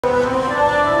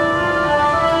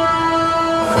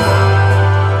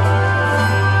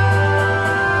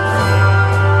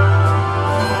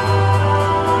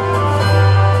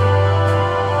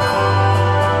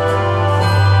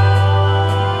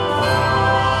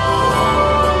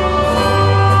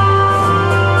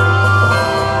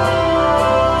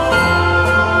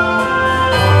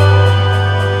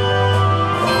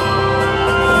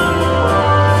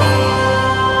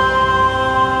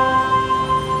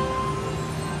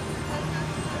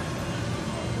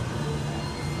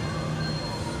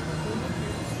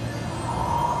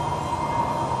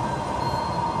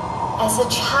As a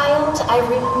child, I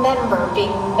remember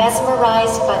being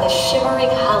mesmerized by the shimmering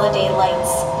holiday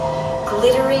lights,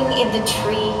 glittering in the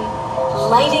tree,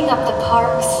 lighting up the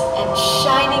parks, and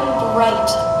shining bright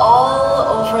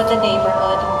all over the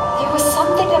neighborhood. There was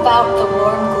something about the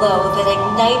warm glow that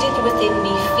ignited within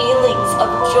me feelings of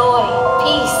joy,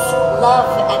 peace, love,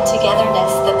 and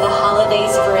togetherness that the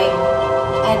holidays bring.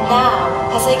 And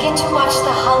now, as I get to watch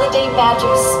the holiday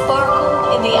magic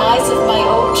sparkle in the eyes of my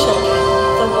own children,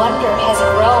 the wonder has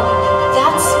grown.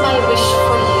 That's my wish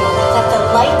for you, that the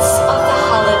lights of the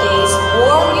holidays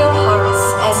warm your hearts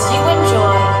as you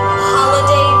enjoy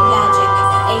holiday magic,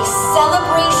 a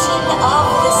celebration of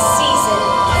the season.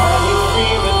 Can you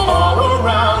feel it all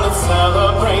around? Let's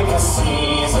celebrate the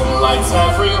season. Lights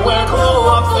everywhere, glow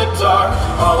up the dark.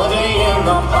 Holiday in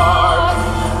the park.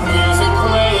 Music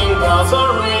playing, bells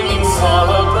are ringing.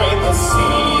 Celebrate the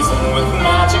season with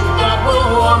magic that will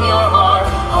warm your heart.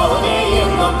 Holiday in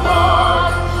the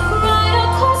park. Ride a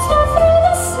coaster through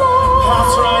the snow.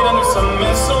 Pass right under some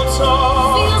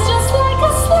mistletoe. Feels just like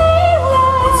a sleigh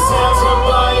ride. With Santa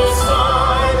by your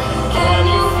side. Can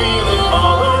you feel it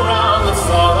all around? Let's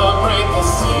celebrate the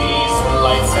season.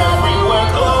 Lights everywhere,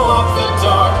 glow up the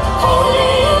dark.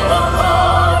 Holiday in the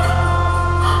park.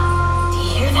 Do you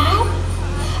hear that?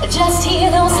 Just hear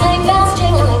those sleigh bells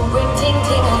jingling, ring ting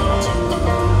tingling.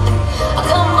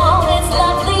 Come on, it's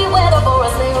lovely weather for a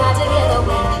sleigh ride together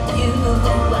with you.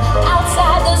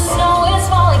 Outside the snow is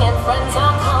falling and friends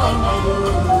are calling you.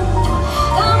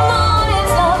 Come on,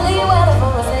 it's lovely weather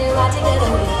for a sleigh ride together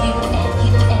with you and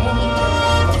you and you.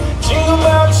 Jingle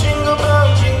bell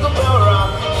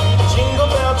rock. Jingle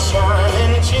bell chime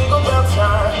and jingle bell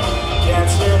time.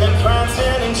 Dancing and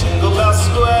prancing in Jingle Bell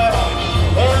Square.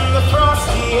 In the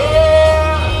frosty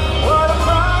air. What a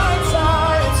bright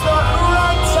time. It's the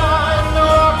right time to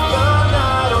rock the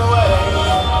night away.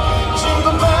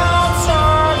 Jingle bell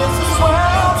time. It's a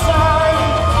swell time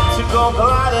to go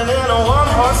gliding in a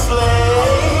one-horse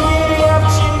sleigh. Giddy up,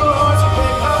 jingle horse,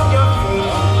 pick up your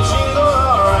feet. Jingle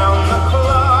around the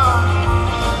clock.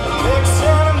 Mix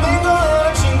and a mingle and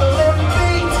a jingling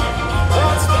beat.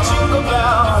 That's the jingle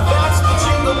bell. That's the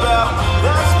jingle bell.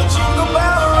 That's the jingle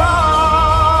bell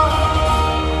rock.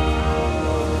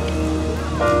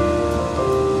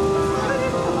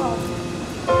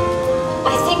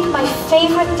 I think my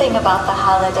favorite thing about the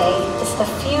holiday is the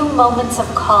few moments of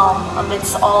calm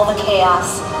amidst all the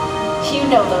chaos. You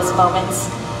know those moments.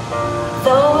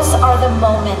 Those are the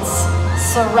moments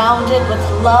surrounded with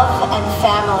love and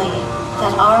family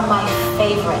that are my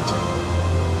favorite.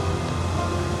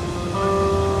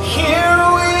 Here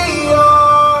we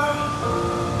are.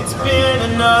 It's been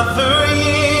another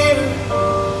year.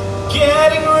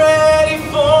 Getting ready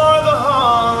for the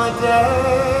holidays.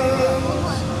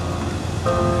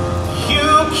 You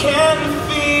can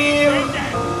feel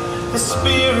the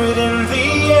spirit in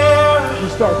the air. You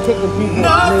start kicking people when they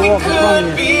Nothing walk in front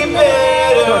could of you. be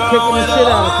better Start kicking the with shit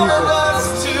out of all people. of us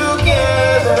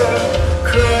together.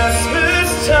 Christmas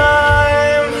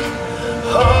time,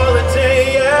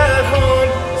 holiday at home,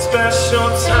 special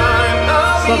time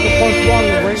of Sucker punch year. one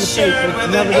and right in the face, Shared but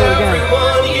with never do it again.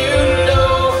 everyone you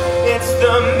know. It's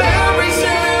the memories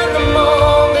and the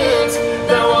moments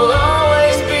that will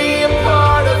always be a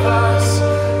part of us.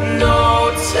 No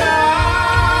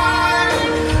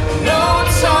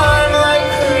time like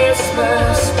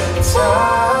Christmas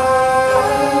time.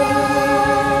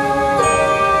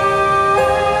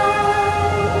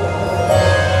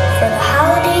 For the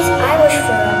holidays, I wish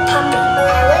for a puppy.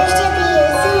 I wish to be a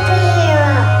superhero.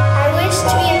 I wish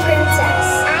to be a princess.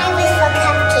 I wish for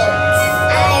cupcakes.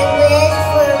 I wish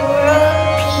for world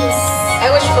peace. I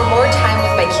wish for more time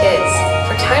with my kids,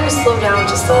 for time to slow down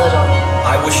just a little.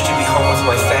 I wish to be home with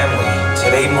my family.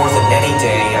 Today more than any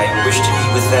day, I wish to be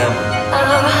with them.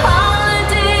 Our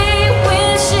holiday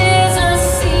wish is a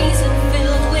season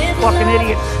filled with Fucking love,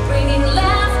 idiot. bringing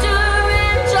laughter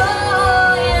and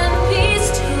joy and peace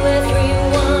to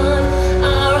everyone.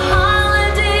 Our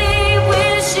holiday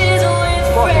wish is with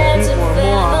friends and people are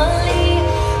morons. family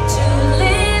to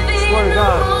live in Swear to a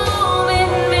God. home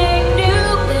and make new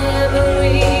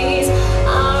memories.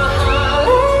 Our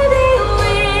holiday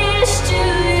wish to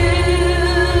you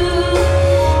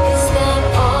is that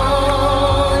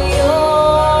all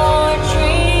your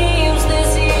dreams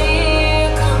this year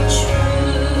come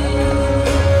true.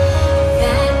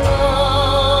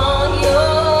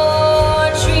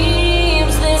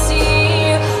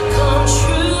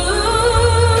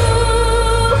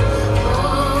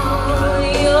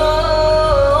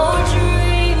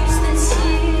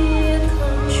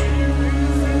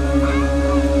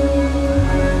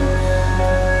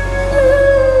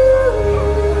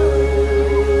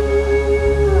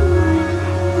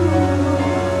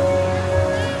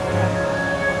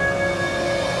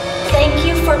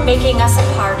 for making us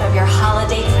a part of your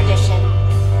holiday tradition.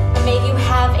 May you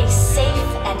have a safe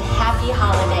and happy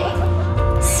holiday.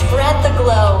 Spread the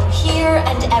glow here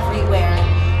and everywhere,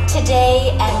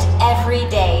 today and every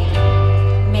day.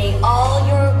 May all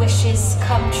your wishes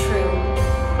come true.